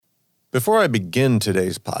Before I begin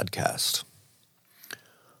today's podcast,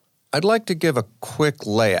 I'd like to give a quick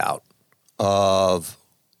layout of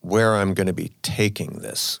where I'm going to be taking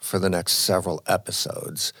this for the next several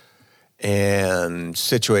episodes and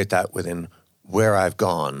situate that within where I've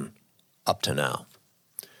gone up to now.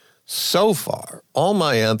 So far, all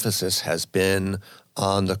my emphasis has been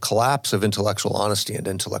on the collapse of intellectual honesty and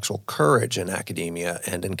intellectual courage in academia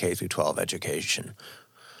and in K-12 education,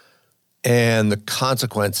 and the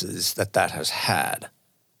consequences that that has had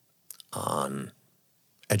on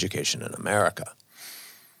education in America.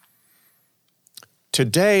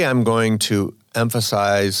 Today, I'm going to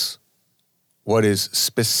emphasize what is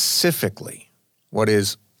specifically, what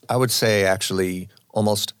is, I would say, actually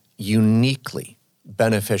almost uniquely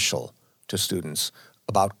beneficial to students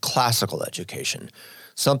about classical education,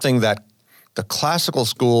 something that the classical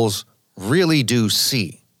schools really do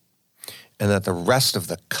see, and that the rest of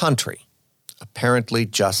the country apparently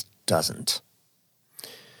just doesn't.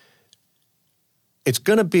 It's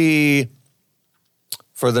going to be,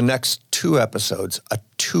 for the next 2 episodes, a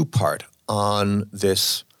 2-part on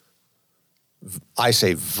this, I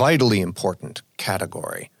say, vitally important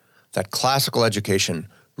category that classical education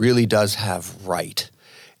really does have right,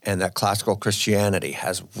 and that classical Christianity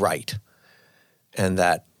has right, and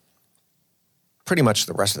that pretty much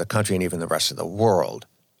the rest of the country and even the rest of the world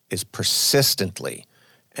is persistently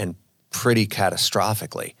and pretty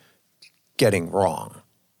catastrophically getting wrong.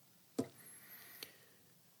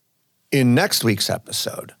 In next week's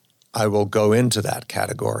episode, I will go into that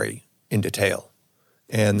category in detail.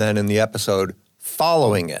 And then in the episode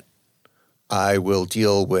following it, I will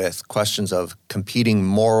deal with questions of competing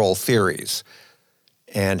moral theories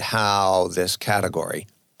and how this category,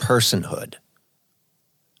 personhood,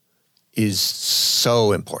 is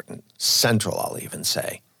so important, central, I'll even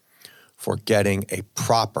say, for getting a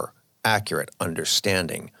proper, accurate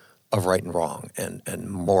understanding of right and wrong and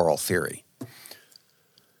moral theory.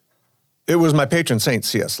 It was my patron saint,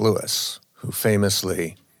 C.S. Lewis, who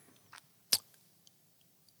famously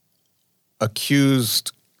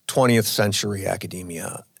accused 20th century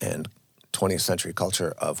academia and 20th century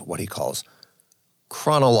culture of what he calls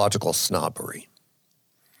chronological snobbery.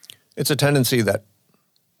 It's a tendency that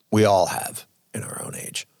we all have in our own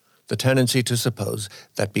age. The tendency to suppose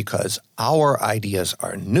that because our ideas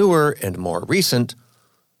are newer and more recent,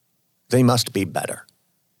 they must be better.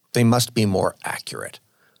 They must be more accurate.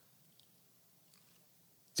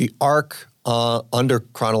 The arc under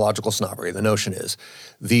chronological snobbery, the notion is,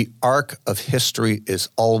 the arc of history is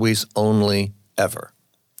always, only, ever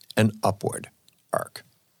an upward arc.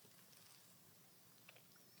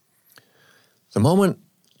 The moment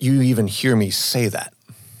you even hear me say that,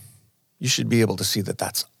 you should be able to see that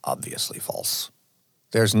that's obviously false.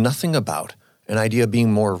 There's nothing about an idea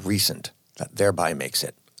being more recent that thereby makes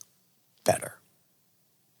it better.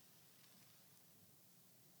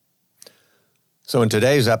 So in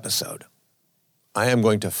today's episode, I am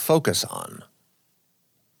going to focus on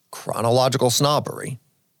chronological snobbery,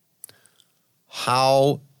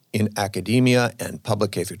 how in academia and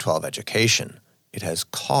public K-12 education it has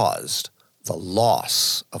caused the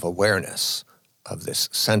loss of awareness of this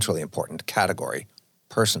centrally important category,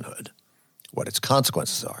 personhood, what its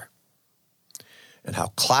consequences are, and how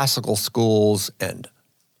classical schools, and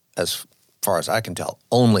as far as I can tell,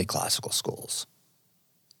 only classical schools,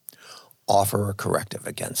 offer a corrective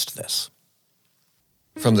against this.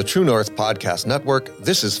 From the True North Podcast Network,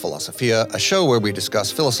 this is Philosophia, a show where we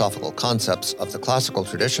discuss philosophical concepts of the classical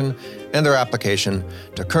tradition and their application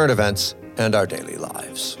to current events and our daily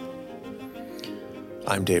lives.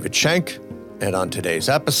 I'm David Schenk, and on today's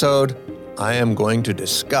episode, I am going to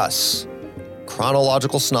discuss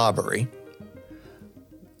chronological snobbery,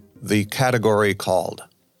 the category called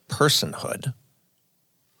personhood,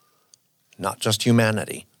 not just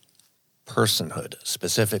humanity, personhood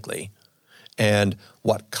specifically, and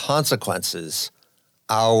what consequences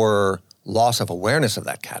our loss of awareness of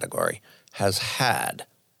that category has had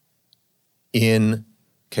in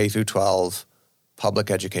K-12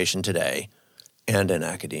 public education today and in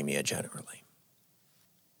academia generally.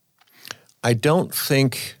 I don't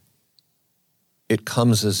think it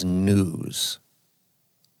comes as news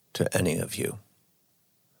to any of you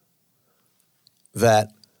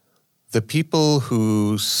that the people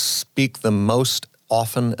who speak the most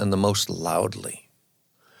often and the most loudly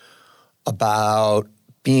about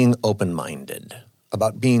being open-minded,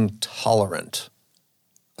 about being tolerant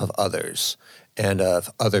of others and of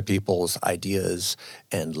other people's ideas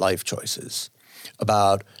and life choices,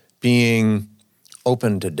 about being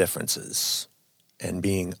open to differences and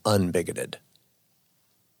being unbigoted,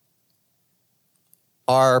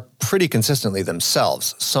 are pretty consistently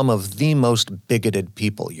themselves some of the most bigoted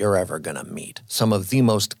people you're ever going to meet, some of the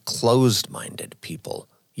most closed-minded people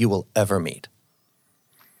you will ever meet.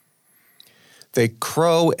 They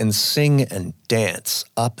crow and sing and dance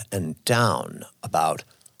up and down about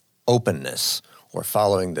openness, or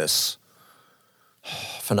following this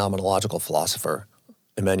phenomenological philosopher,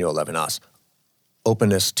 Emmanuel Levinas,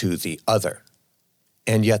 openness to the other,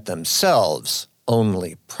 and yet themselves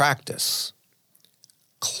only practice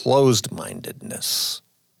closed-mindedness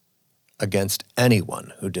against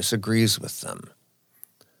anyone who disagrees with them.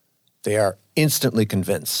 They are instantly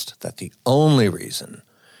convinced that the only reason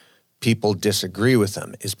people disagree with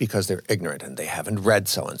them is because they're ignorant and they haven't read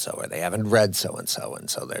so-and-so, or they haven't read so-and-so, and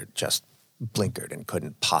so they're just blinkered and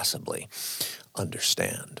couldn't possibly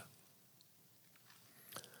understand.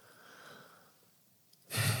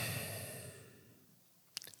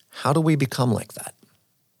 How do we become like that?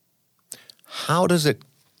 How does it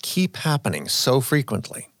keep happening so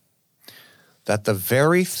frequently that the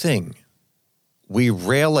very thing we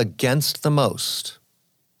rail against the most,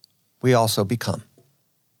 we also become?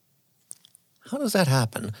 How does that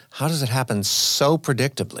happen? How does it happen so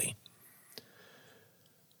predictably?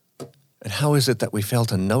 And how is it that we fail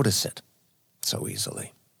to notice it so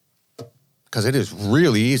easily? Because it is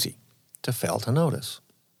really easy to fail to notice,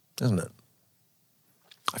 isn't it?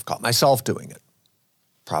 I've caught myself doing it.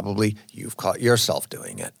 Probably you've caught yourself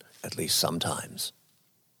doing it, at least sometimes.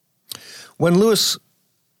 When Lewis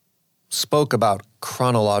spoke about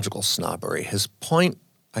chronological snobbery, his point,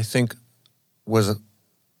 I think, was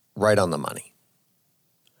right on the money.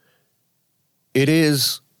 It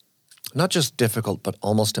is not just difficult, but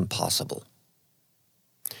almost impossible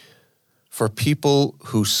for people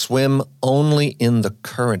who swim only in the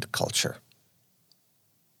current culture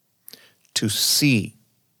to see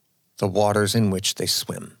the waters in which they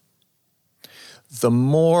swim. The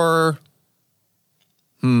more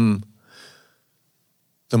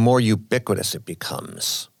ubiquitous it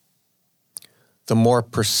becomes, the more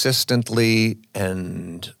persistently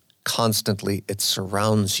and constantly it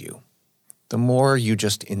surrounds you, the more you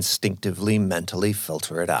just instinctively, mentally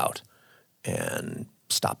filter it out and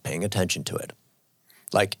stop paying attention to it.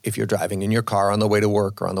 Like if you're driving in your car on the way to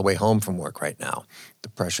work or on the way home from work right now, the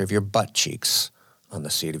pressure of your butt cheeks on the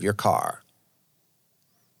seat of your car.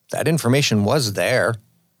 That information was there,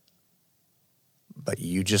 but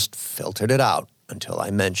you just filtered it out until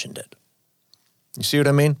I mentioned it. You see what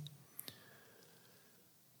I mean?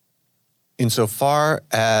 Insofar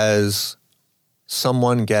as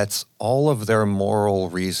someone gets all of their moral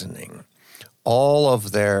reasoning, all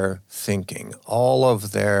of their thinking, all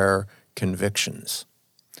of their convictions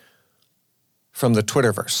from the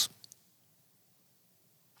Twitterverse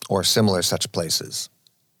or similar such places,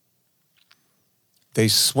 they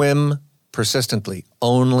swim persistently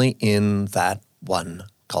only in that one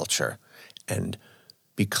culture and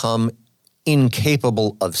become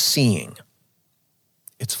incapable of seeing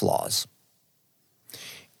its flaws.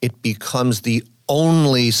 It becomes the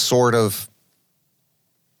only sort of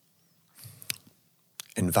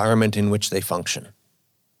environment in which they function.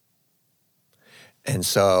 And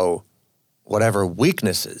so whatever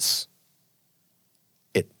weaknesses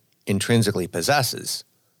it intrinsically possesses,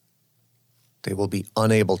 they will be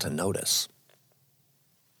unable to notice.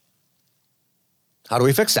 How do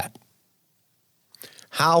we fix that?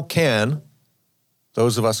 How can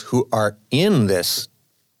those of us who are in this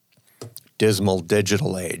dismal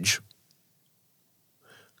digital age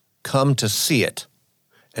come to see it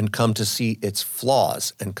and come to see its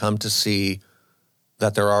flaws and come to see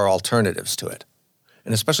that there are alternatives to it?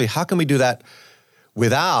 And especially, how can we do that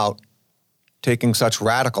without taking such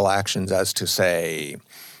radical actions as to say,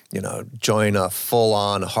 join a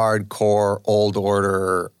full-on, hardcore, old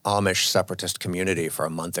order Amish separatist community for a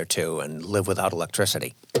month or two and live without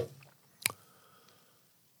electricity?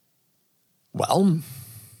 Well,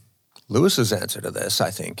 Lewis's answer to this,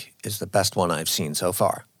 I think, is the best one I've seen so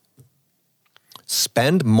far.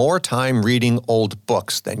 Spend more time reading old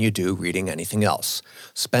books than you do reading anything else.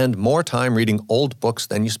 Spend more time reading old books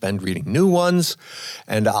than you spend reading new ones.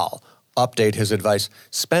 And I'll update his advice.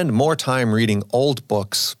 Spend more time reading old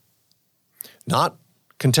books, not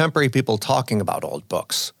contemporary people talking about old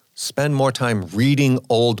books. Spend more time reading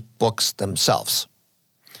old books themselves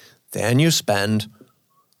than you spend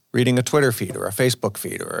reading a Twitter feed or a Facebook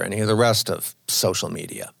feed or any of the rest of social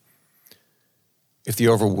media. If the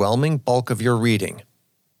overwhelming bulk of your reading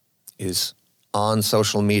is on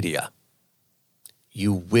social media,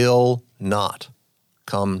 you will not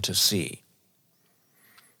come to see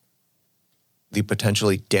the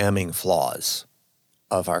potentially damning flaws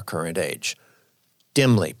of our current age.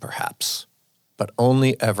 Dimly, perhaps, but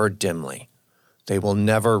only ever dimly. They will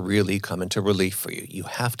never really come into relief for you. You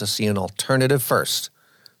have to see an alternative first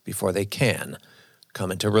before they can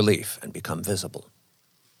come into relief and become visible.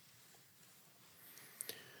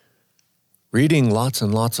 Reading lots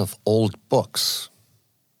and lots of old books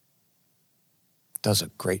does a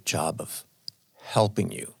great job of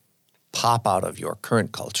helping you pop out of your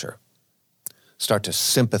current culture, start to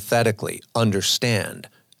sympathetically understand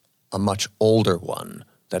a much older one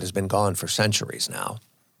that has been gone for centuries now.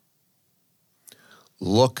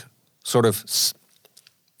 Look sort of,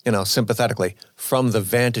 sympathetically from the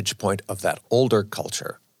vantage point of that older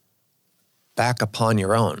culture back upon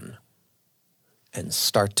your own and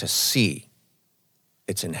start to see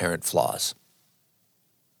its inherent flaws.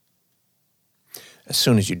 As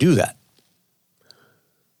soon as you do that,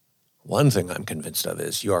 one thing I'm convinced of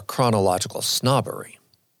is your chronological snobbery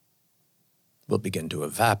will begin to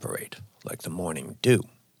evaporate like the morning dew.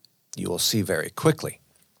 You will see very quickly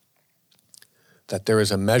that there is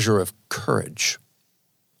a measure of courage,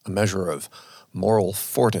 a measure of moral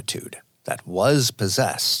fortitude that was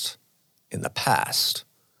possessed in the past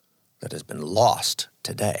that has been lost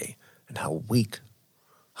today, and how weak,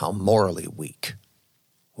 how morally weak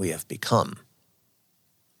we have become.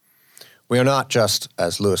 We are not just,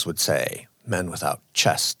 as Lewis would say, men without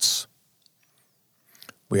chests.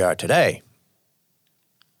 We are today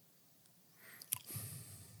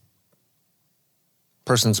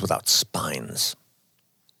persons without spines.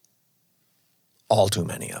 All too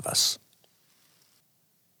many of us.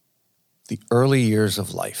 The early years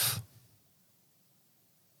of life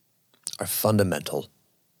are fundamental.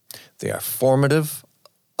 They are formative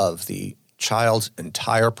of the child's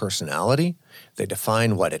entire personality. They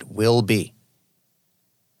define what it will be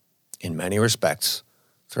in many respects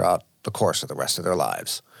throughout the course of the rest of their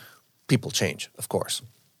lives. People change, of course.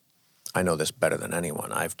 I know this better than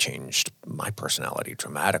anyone. I've changed my personality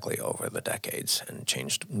dramatically over the decades and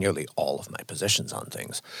changed nearly all of my positions on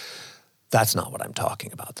things. That's not what I'm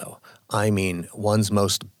talking about, though. I mean one's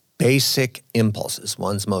most basic impulses,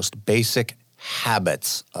 one's most basic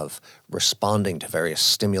habits of responding to various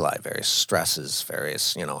stimuli, various stresses,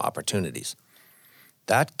 various, opportunities.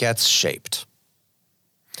 That gets shaped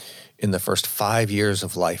in the first 5 years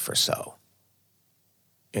of life or so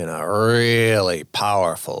in a really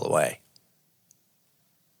powerful way.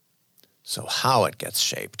 So how it gets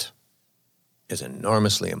shaped is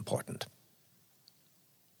enormously important.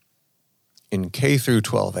 In K through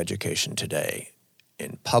 12 education today,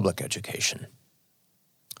 in public education,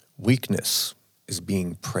 weakness is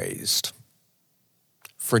being praised.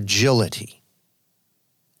 Fragility,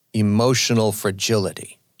 emotional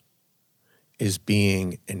fragility, is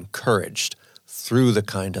being encouraged through the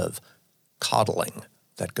kind of coddling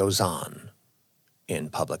that goes on in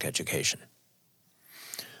public education.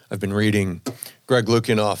 I've been reading Greg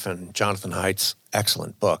Lukianoff and Jonathan Haidt's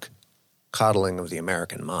excellent book, Coddling of the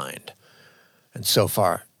American Mind. And so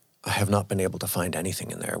far, I have not been able to find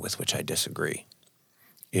anything in there with which I disagree.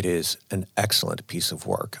 It is an excellent piece of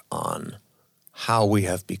work on how we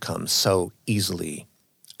have become so easily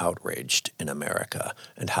outraged in America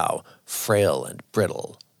and how frail and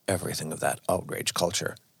brittle everything of that outrage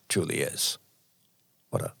culture truly is.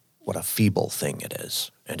 What a feeble thing it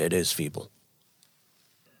is, and it is feeble.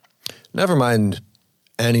 Never mind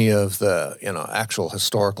any of the, actual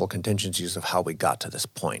historical contingencies of how we got to this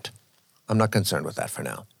point. I'm not concerned with that for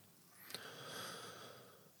now.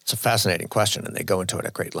 It's a fascinating question, and they go into it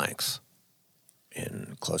at great lengths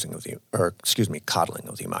in Coddling of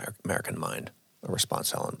the American Mind, a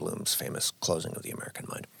response to Ellen Bloom's famous Closing of the American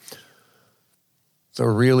Mind. The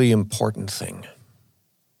really important thing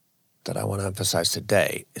that I want to emphasize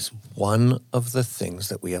today is one of the things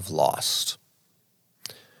that we have lost.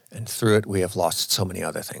 And through it, we have lost so many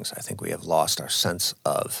other things. I think we have lost our sense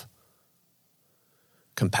of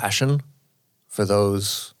compassion for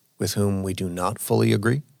those with whom we do not fully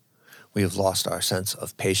agree. We have lost our sense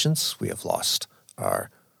of patience. We have lost our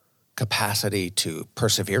capacity to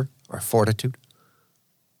persevere, our fortitude,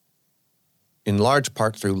 in large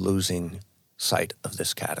part through losing sight of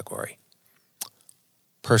this category,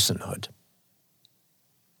 personhood.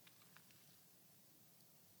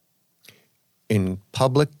 In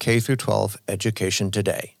public K through 12 education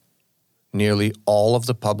today, nearly all of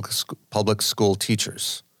the public school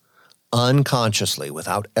teachers, unconsciously,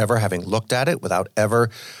 without ever having looked at it, without ever,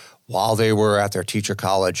 while they were at their teacher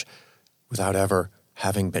college, without ever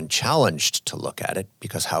having been challenged to look at it,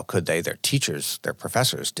 because how could they? Their teachers, their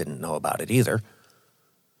professors didn't know about it either.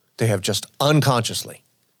 They have just unconsciously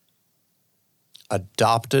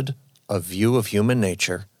adopted a view of human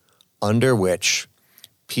nature under which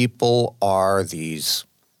people are these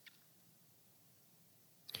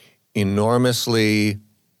enormously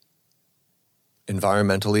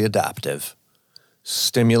environmentally adaptive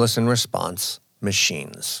stimulus and response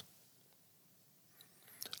machines,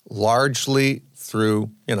 largely through,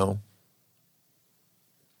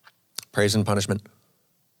 praise and punishment,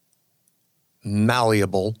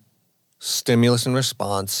 malleable stimulus and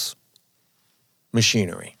response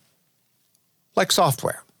machinery, like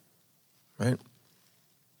software, right?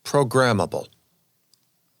 Programmable.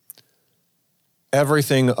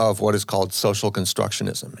 Everything of what is called social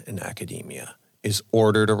constructionism in academia is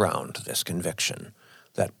ordered around this conviction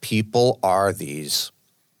that people are these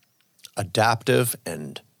adaptive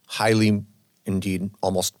and highly, indeed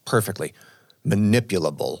almost perfectly,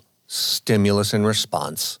 manipulable stimulus and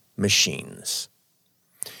response machines.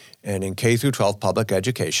 And in K through 12 public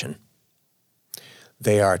education,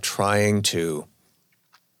 they are trying to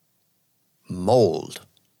mold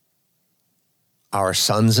our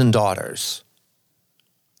sons and daughters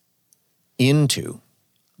into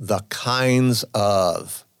the kinds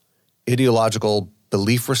of ideological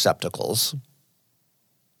belief receptacles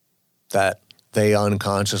that they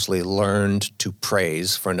unconsciously learned to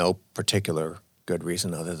praise for no particular good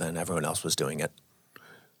reason other than everyone else was doing it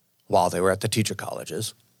while they were at the teacher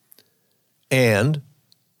colleges, and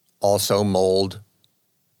also mold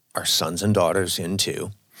our sons and daughters into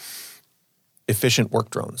efficient work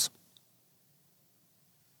drones.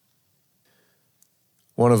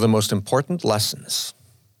 One of the most important lessons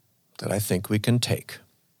that I think we can take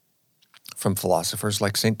from philosophers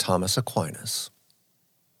like St. Thomas Aquinas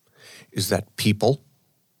is that people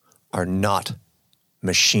are not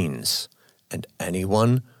machines, and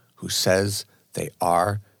anyone who says they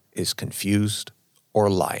are is confused or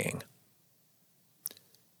lying.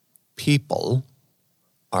 People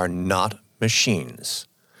are not machines.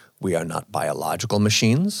 We are not biological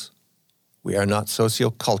machines. We are not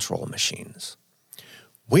sociocultural machines.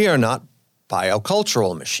 We are not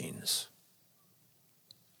biocultural machines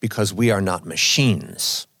because we are not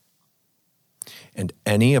machines. And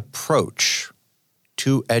any approach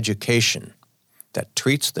to education that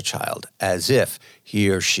treats the child as if he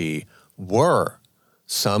or she were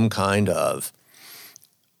some kind of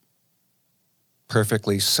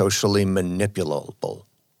perfectly socially manipulable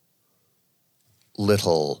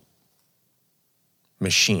little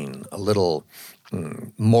machine, a little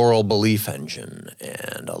moral belief engine,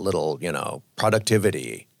 and a little,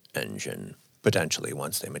 productivity engine, potentially,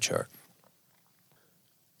 once they mature.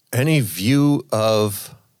 Any view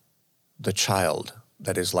of the child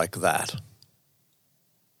that is like that,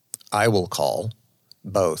 I will call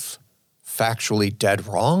both factually dead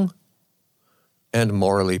wrong and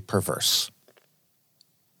morally perverse.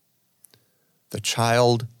 The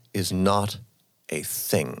child is not a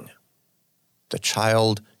thing. The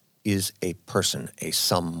child is a person, a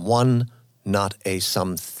someone, not a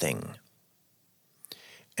something.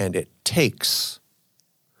 And it takes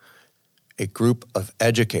a group of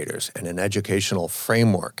educators and an educational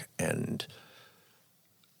framework and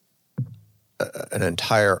an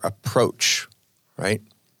entire approach, right,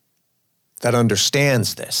 that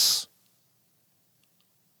understands this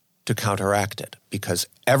to counteract it, because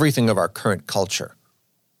everything of our current culture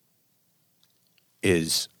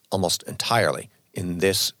is almost entirely in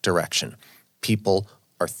this direction. People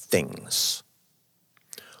are things.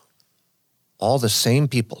 All the same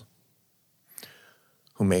people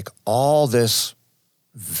who make all this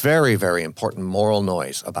very, very important moral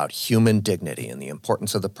noise about human dignity and the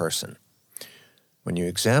importance of the person, when you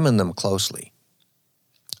examine them closely,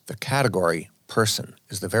 the category person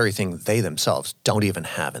is the very thing they themselves don't even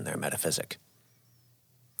have in their metaphysic.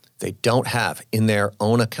 They don't have, in their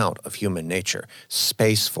own account of human nature,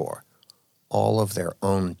 space for all of their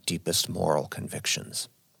own deepest moral convictions.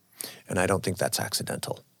 And I don't think that's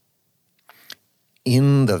accidental.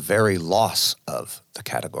 In the very loss of the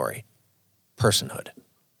category personhood,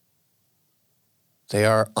 they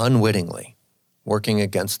are unwittingly working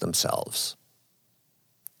against themselves,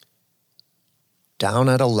 down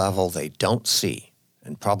at a level they don't see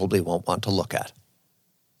and probably won't want to look at.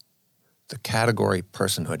 The category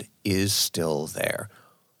personhood is still there,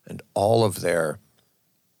 and all of their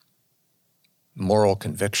moral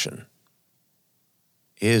conviction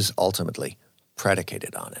is ultimately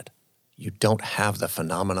predicated on it. You don't have the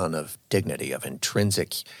phenomenon of dignity, of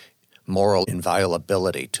intrinsic moral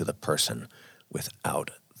inviolability to the person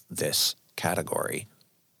without this category,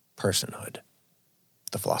 personhood.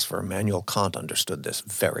 The philosopher Immanuel Kant understood this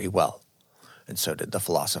very well, and so did the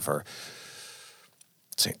philosopher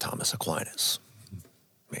St. Thomas Aquinas.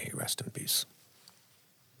 May he rest in peace.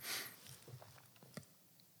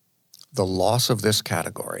 The loss of this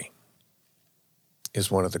category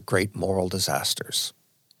is one of the great moral disasters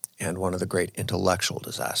and one of the great intellectual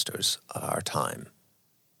disasters of our time.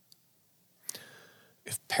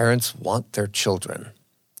 If parents want their children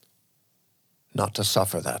not to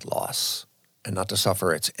suffer that loss and not to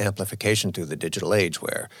suffer its amplification through the digital age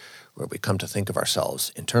where we come to think of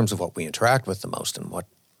ourselves in terms of what we interact with the most and what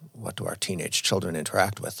do our teenage children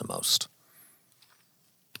interact with the most.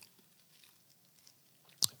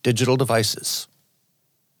 Digital devices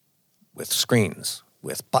with screens,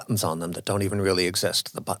 with buttons on them that don't even really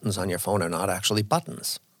exist. The buttons on your phone are not actually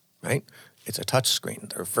buttons, right? It's a touch screen.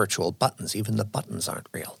 They're virtual buttons. Even the buttons aren't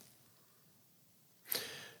real.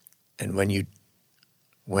 And when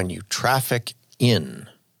you traffic in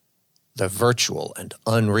the virtual and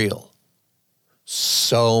unreal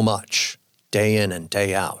so much, day in and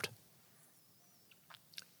day out,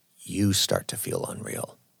 you start to feel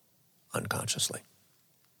unreal unconsciously.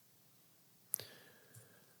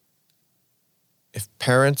 If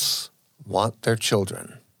parents want their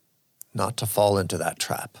children not to fall into that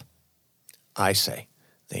trap, I say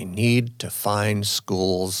they need to find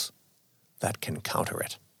schools that can counter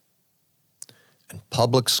it. And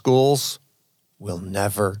public schools will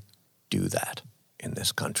never do that in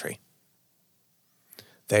this country.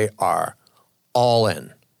 They are all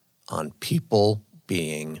in on people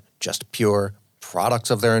being just pure products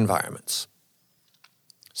of their environments,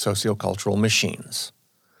 sociocultural machines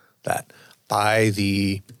that by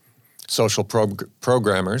the social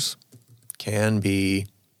programmers can be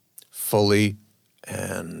fully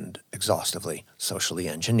and exhaustively socially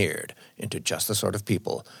engineered into just the sort of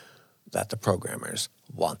people that the programmers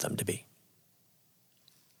want them to be.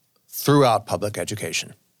 Throughout public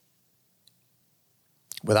education,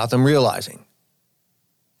 without them realizing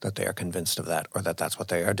that they are convinced of that or that that's what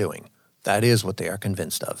they are doing. That is what they are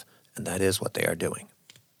convinced of, and that is what they are doing.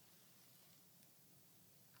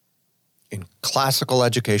 In classical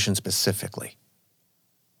education specifically,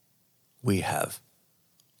 we have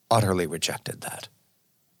utterly rejected that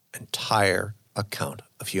entire account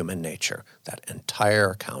of human nature, that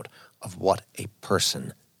entire account of what a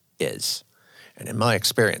person is. And in my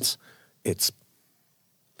experience, it's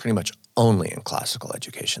pretty much only in classical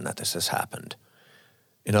education that this has happened.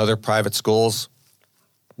 In other private schools,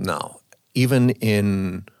 no. Even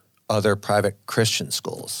in other private Christian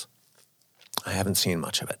schools, I haven't seen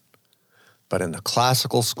much of it. But in the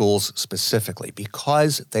classical schools specifically,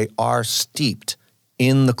 because they are steeped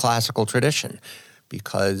in the classical tradition,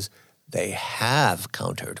 because they have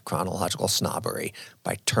countered chronological snobbery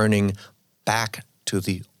by turning back to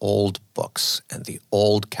the old books and the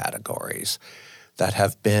old categories that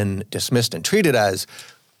have been dismissed and treated as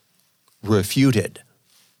refuted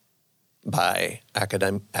by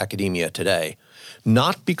academia today,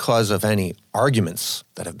 not because of any arguments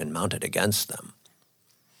that have been mounted against them.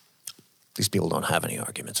 These people don't have any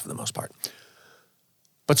arguments for the most part,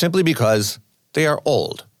 but simply because they are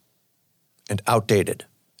old and outdated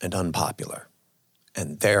and unpopular,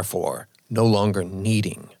 and therefore no longer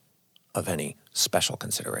needing of any special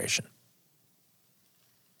consideration.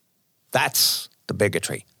 That's the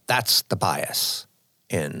bigotry. That's the bias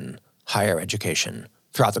in higher education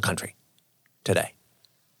throughout the country today.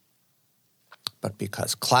 But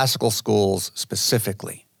because classical schools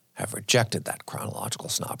specifically have rejected that chronological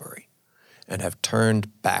snobbery and have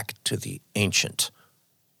turned back to the ancient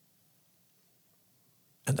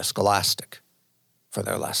and the scholastic for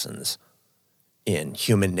their lessons in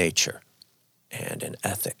human nature and in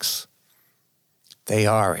ethics, they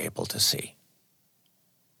are able to see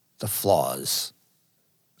the flaws,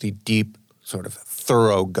 the deep, sort of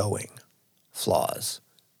thoroughgoing flaws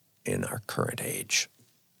in our current age.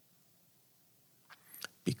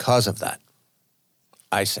 Because of that,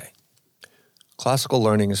 I say, classical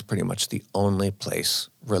learning is pretty much the only place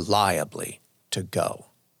reliably to go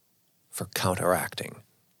for counteracting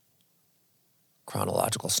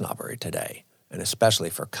chronological snobbery today, and especially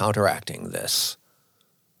for counteracting this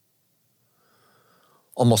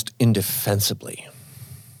almost indefensibly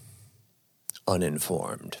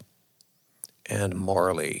uninformed and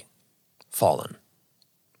morally fallen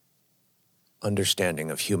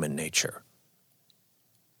understanding of human nature.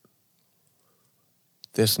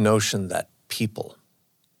 This notion that people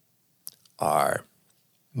are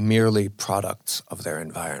merely products of their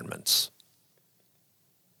environments,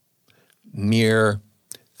 mere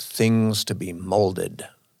things to be molded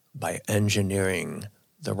by engineering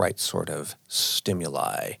the right sort of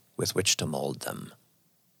stimuli with which to mold them.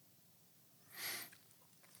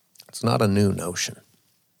 It's not a new notion.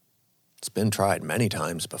 It's been tried many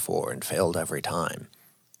times before and failed every time.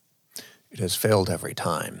 It has failed every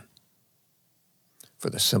time for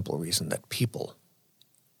the simple reason that people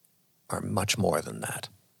are much more than that.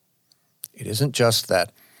 It isn't just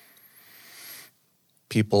that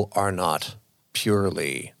People are not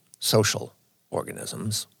purely social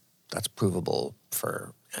organisms. That's provable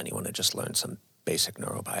for anyone who just learned some basic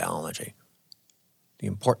neurobiology. The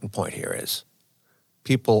important point here is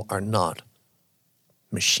people are not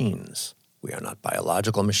machines. We are not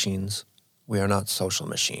biological machines. We are not social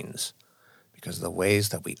machines, because the ways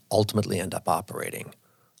that we ultimately end up operating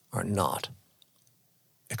are not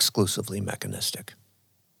exclusively mechanistic.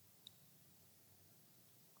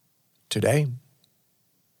 Today,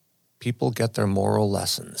 people get their moral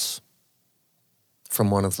lessons from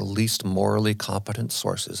one of the least morally competent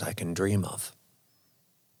sources I can dream of,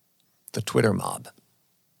 the Twitter mob.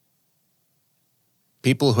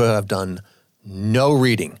 People who have done no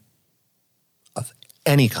reading of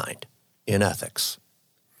any kind in ethics.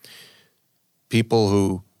 People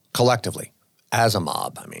who collectively, as a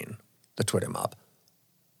mob, the Twitter mob,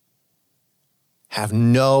 have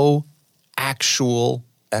no actual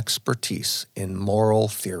expertise in moral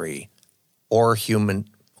theory or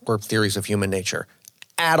theories of human nature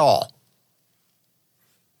at all,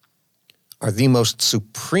 are the most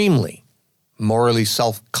supremely morally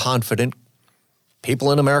self-confident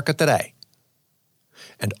people in America today.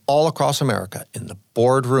 And all across America, in the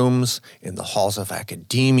boardrooms, in the halls of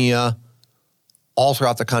academia, all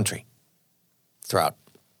throughout the country, throughout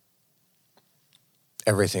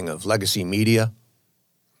everything of legacy media,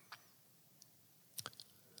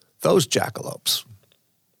 those jackalopes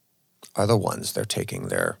are the ones they're taking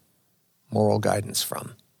their moral guidance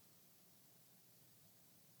from.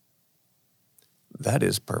 That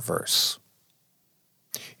is perverse.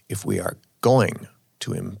 If we are going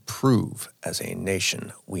to improve as a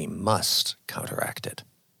nation, we must counteract it.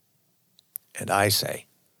 And I say,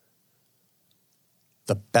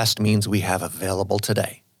 the best means we have available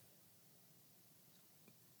today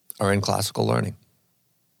are in classical learning,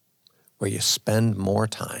 where you spend more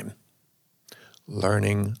time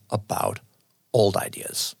learning about old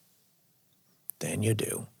ideas than you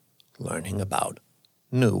do learning about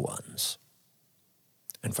new ones.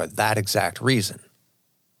 And for that exact reason,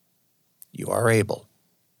 you are able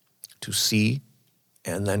to see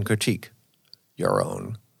and then critique your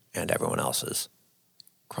own and everyone else's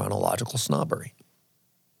chronological snobbery.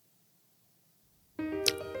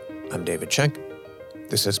 I'm David Schenk.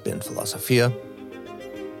 This has been Philosophia,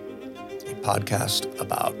 a podcast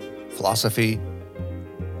about philosophy,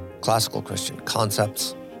 classical Christian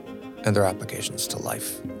concepts, and their applications to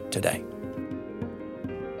life today.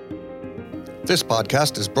 This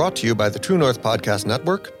podcast is brought to you by the True North Podcast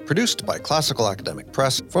Network, produced by Classical Academic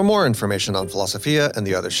Press. For more information on Philosophia and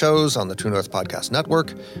the other shows on the True North Podcast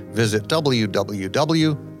Network, visit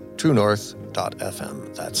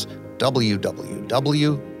www.truenorth.fm. That's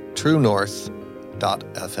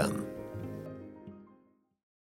www.truenorth.fm.